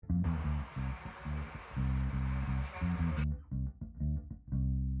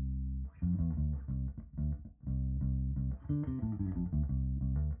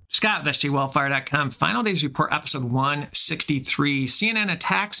Scott with SJWellfire.com. Final Days Report, episode 163. CNN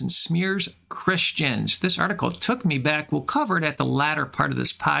attacks and smears Christians. This article took me back. We'll cover it at the latter part of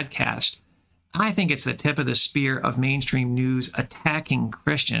this podcast. I think it's the tip of the spear of mainstream news attacking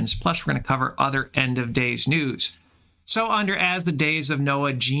Christians. Plus, we're going to cover other end of days news. So under As the Days of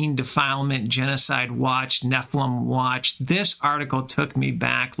Noah, Gene Defilement, Genocide Watch, Nephilim Watch, this article took me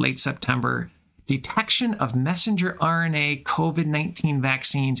back late September. Detection of messenger RNA COVID-19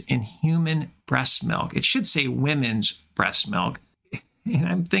 vaccines in human breast milk. It should say women's breast milk. And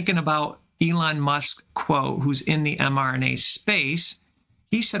I'm thinking about Elon Musk's quote, who's in the mRNA space.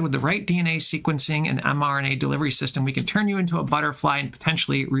 He said, with the right DNA sequencing and mRNA delivery system, we can turn you into a butterfly and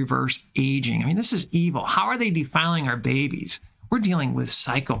potentially reverse aging. I mean, this is evil. How are they defiling our babies? We're dealing with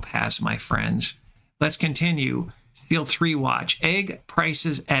psychopaths, my friends. Let's continue. Steel 3 watch. Egg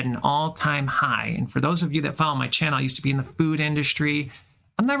prices at an all-time high. And for those of you that follow my channel, I used to be in the food industry.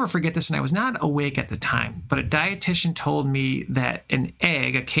 I'll never forget this, and I was not awake at the time, but a dietitian told me that an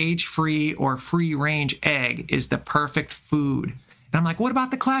egg, a cage-free or free-range egg, is the perfect food. And I'm like, what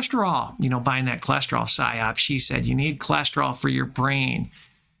about the cholesterol? You know, buying that cholesterol psyop. She said, you need cholesterol for your brain.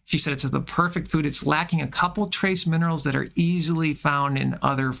 She said it's the perfect food. It's lacking a couple trace minerals that are easily found in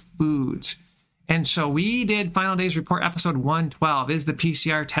other foods. And so we did Final Days Report, episode 112. Is the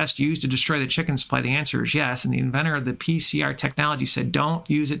PCR test used to destroy the chicken supply? The answer is yes. And the inventor of the PCR technology said, don't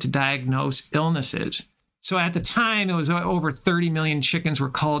use it to diagnose illnesses. So at the time, it was over 30 million chickens were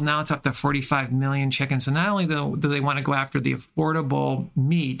culled. Now it's up to 45 million chickens. So not only do they want to go after the affordable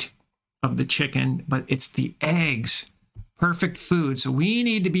meat of the chicken, but it's the eggs. Perfect food. So we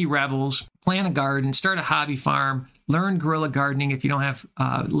need to be rebels, plant a garden, start a hobby farm, learn guerrilla gardening if you don't have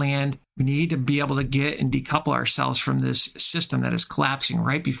land. We need to be able to get and decouple ourselves from this system that is collapsing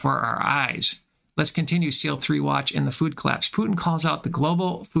right before our eyes. Let's continue. Seal 3 watch in the food collapse. Putin calls out the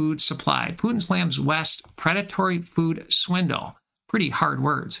global food supply. Putin slams West predatory food swindle. Pretty hard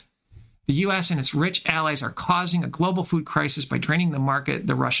words. The U.S. and its rich allies are causing a global food crisis by draining the market,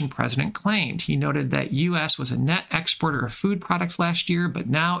 the Russian president claimed. He noted that U.S. was a net exporter of food products last year, but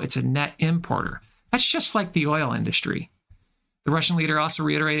now it's a net importer. That's just like the oil industry. The Russian leader also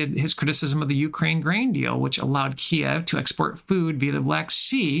reiterated his criticism of the Ukraine grain deal, which allowed Kiev to export food via the Black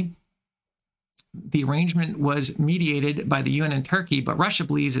Sea. The arrangement was mediated by the UN and Turkey, but Russia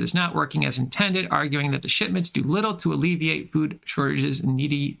believes it is not working as intended, arguing that the shipments do little to alleviate food shortages in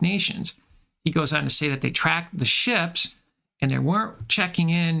needy nations. He goes on to say that they tracked the ships and they weren't checking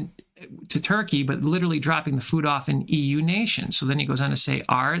in to Turkey, but literally dropping the food off in EU nations. So then he goes on to say,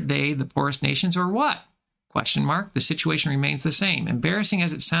 are they the poorest nations or what? Question mark. The situation remains the same. Embarrassing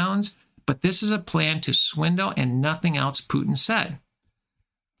as it sounds, but this is a plan to swindle and nothing else, Putin said.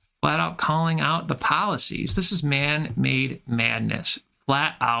 Flat out calling out the policies. This is man-made madness.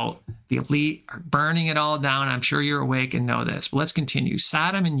 Flat out. The elite are burning it all down. I'm sure you're awake and know this. But let's continue.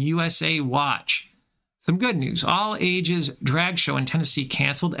 Sodom and USA watch. Some good news. All ages drag show in Tennessee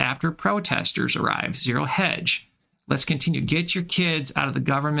canceled after protesters arrived. Zero hedge. Let's continue. Get your kids out of the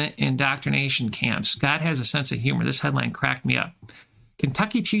government indoctrination camps. God has a sense of humor. This headline cracked me up.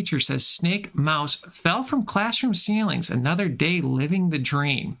 Kentucky teacher says snake mouse fell from classroom ceilings. Another day living the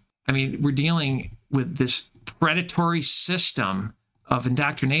dream. I mean, we're dealing with this predatory system of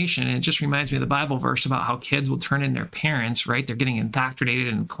indoctrination. And it just reminds me of the Bible verse about how kids will turn in their parents, right? They're getting indoctrinated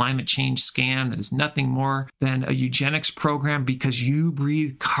in a climate change scam that is nothing more than a eugenics program because you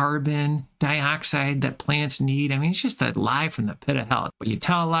breathe carbon dioxide that plants need. I mean, it's just a lie from the pit of hell. But you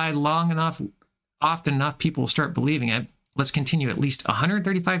tell a lie long enough, often enough, people will start believing it. Let's continue. At least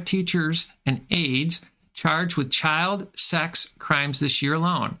 135 teachers and aides charged with child sex crimes this year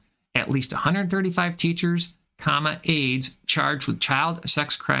alone. At least 135 teachers, aides charged with child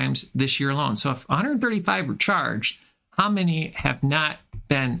sex crimes this year alone. So if 135 were charged, how many have not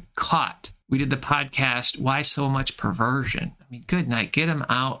been caught? We did the podcast, Why So Much Perversion? I mean, good night. Get them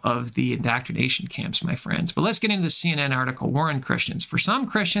out of the indoctrination camps, my friends. But let's get into the CNN article, War on Christians. For some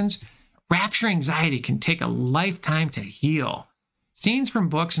Christians, rapture anxiety can take a lifetime to heal. Scenes from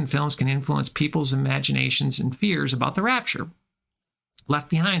books and films can influence people's imaginations and fears about the rapture. Left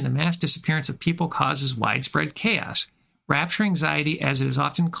behind, the mass disappearance of people causes widespread chaos. Rapture anxiety, as it is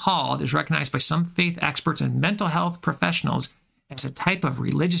often called, is recognized by some faith experts and mental health professionals as a type of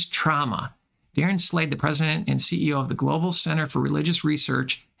religious trauma. Darren Slade, the president and CEO of the Global Center for Religious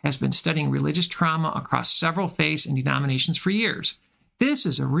Research, has been studying religious trauma across several faiths and denominations for years. This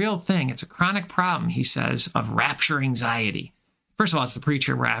is a real thing. It's a chronic problem, he says, of rapture anxiety. First of all, it's the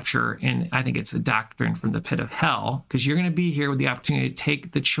Pre-Trib rapture, and I think it's a doctrine from the pit of hell, because you're going to be here with the opportunity to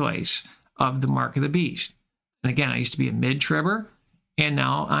take the choice of the mark of the beast. And again, I used to be a mid-tribber, And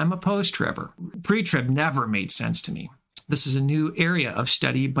now I'm a post-tribber. Pre-trib never made sense to me. This is a new area of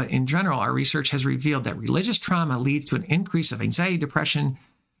study, but in general, our research has revealed that religious trauma leads to an increase of anxiety, depression,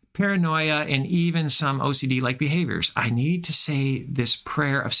 paranoia, and even some OCD-like behaviors. I need to say this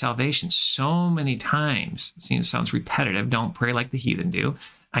prayer of salvation so many times. It sounds repetitive. Don't pray like the heathen do.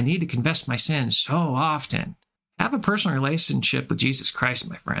 I need to confess my sins so often. Have a personal relationship with Jesus Christ,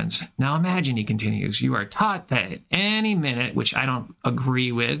 my friends. Now imagine, he continues, you are taught that at any minute, which I don't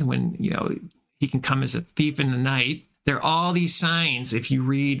agree with, when, he can come as a thief in the night. There are all these signs if you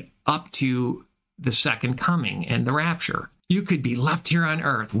read up to the second coming and the rapture. You could be left here on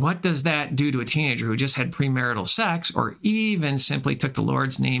earth. What does that do to a teenager who just had premarital sex or even simply took the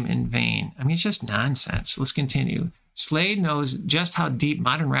Lord's name in vain? I mean, it's just nonsense. Let's continue. Slade knows just how deep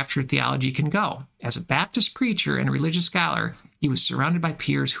modern rapture theology can go. As a Baptist preacher and a religious scholar, he was surrounded by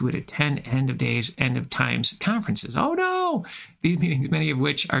peers who would attend end of days, end of times conferences. Oh no! These meetings, many of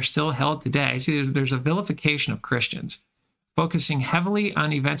which are still held today. See, there's a vilification of Christians, focusing heavily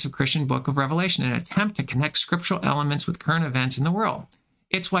on events of Christian book of Revelation in an attempt to connect scriptural elements with current events in the world.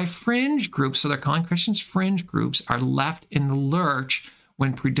 It's why fringe groups, so they're calling Christians fringe groups, are left in the lurch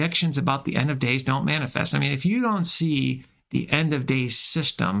when predictions about the end of days don't manifest. I mean, if you don't see the end of days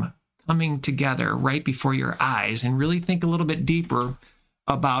system coming together right before your eyes and really think a little bit deeper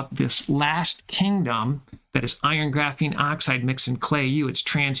about this last kingdom that is iron, graphene, oxide mixed in clay, it's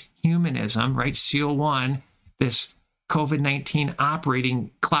transhumanism, right? Seal 1, this COVID-19 operating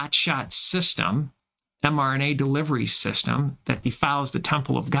clot shot system, mRNA delivery system that defiles the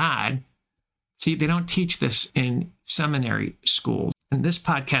temple of God. See, they don't teach this in seminary schools. In this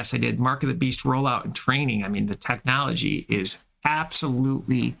podcast I did, Mark of the Beast rollout and training, I mean, the technology is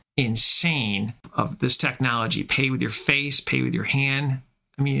absolutely insane of this technology. Pay with your face, pay with your hand.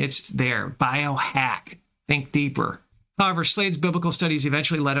 I mean, it's there. Biohack. Think deeper. However, Slade's biblical studies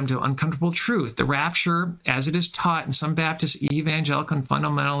eventually led him to uncomfortable truth. The rapture, as it is taught in some Baptist, evangelical, and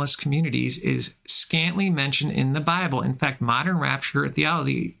fundamentalist communities, is scantily mentioned in the Bible. In fact, modern rapture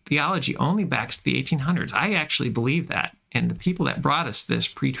theology only backs the 1800s. I actually believe that. And the people that brought us this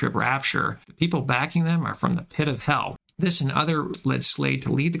pre-trib rapture, the people backing them are from the pit of hell. This and other led Slade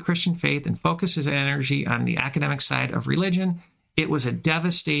to lead the Christian faith and focus his energy on the academic side of religion. It was a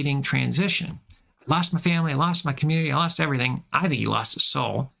devastating transition. I lost my family, I lost my community, I lost everything. I think he lost his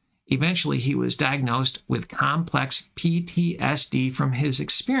soul. Eventually, he was diagnosed with complex PTSD from his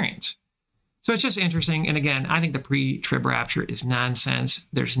experience. So it's just interesting. And again, I think the pre-trib rapture is nonsense.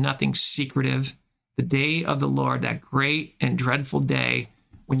 There's nothing secretive. The day of the Lord, that great and dreadful day,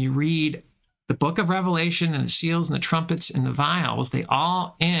 when you read the book of Revelation and the seals and the trumpets and the vials, they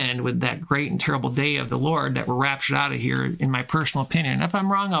all end with that great and terrible day of the Lord that we're raptured out of here, in my personal opinion. And if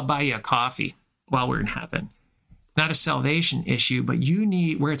I'm wrong, I'll buy you a coffee while we're in heaven. It's not a salvation issue, but you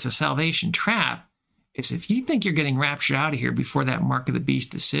need, where it's a salvation trap, is if you think you're getting raptured out of here before that mark of the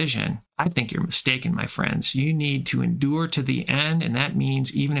beast decision, I think you're mistaken, my friends. You need to endure to the end, and that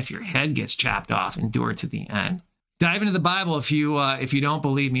means even if your head gets chopped off, endure to the end. Dive into the Bible if you don't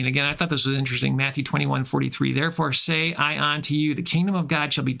believe me. And again, I thought this was interesting. Matthew 21:43. Therefore say I unto you, the kingdom of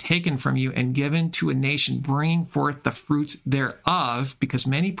God shall be taken from you and given to a nation, bringing forth the fruits thereof. Because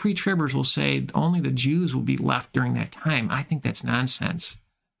many pre-tribbers will say only the Jews will be left during that time. I think that's nonsense.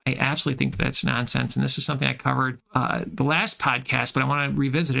 I absolutely think that's nonsense. And this is something I covered the last podcast, but I want to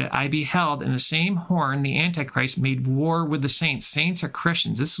revisit it. I beheld in the same horn the Antichrist made war with the saints. Saints are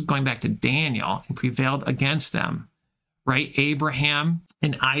Christians. This is going back to Daniel, and prevailed against them. Right? Abraham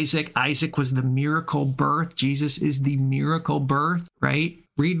and Isaac. Isaac was the miracle birth. Jesus is the miracle birth, right?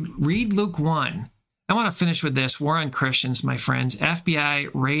 Read Luke 1. I want to finish with this. War on Christians, my friends.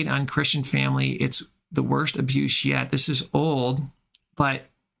 FBI raid on Christian family. It's the worst abuse yet. This is old, but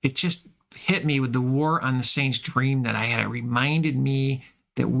it just hit me with the war on the saints dream that I had. It reminded me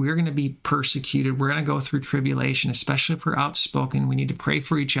that we're going to be persecuted. We're going to go through tribulation, especially if we're outspoken. We need to pray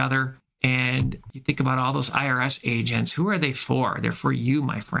for each other. And you think about all those IRS agents, who are they for? They're for you,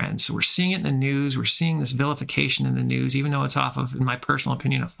 my friends. So we're seeing it in the news. We're seeing this vilification in the news, even though it's off of, in my personal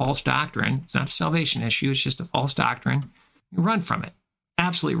opinion, a false doctrine. It's not a salvation issue. It's just a false doctrine. Run from it.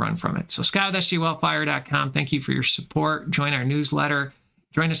 Absolutely run from it. So scott@sjwellfire.com. Thank you for your support. Join our newsletter.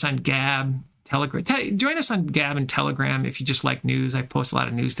 Join us on Gab, Telegram. Join us on Gab and Telegram if you just like news. I post a lot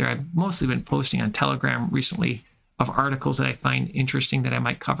of news there. I've mostly been posting on Telegram recently of articles that I find interesting that I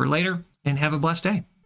might cover later. And have a blessed day.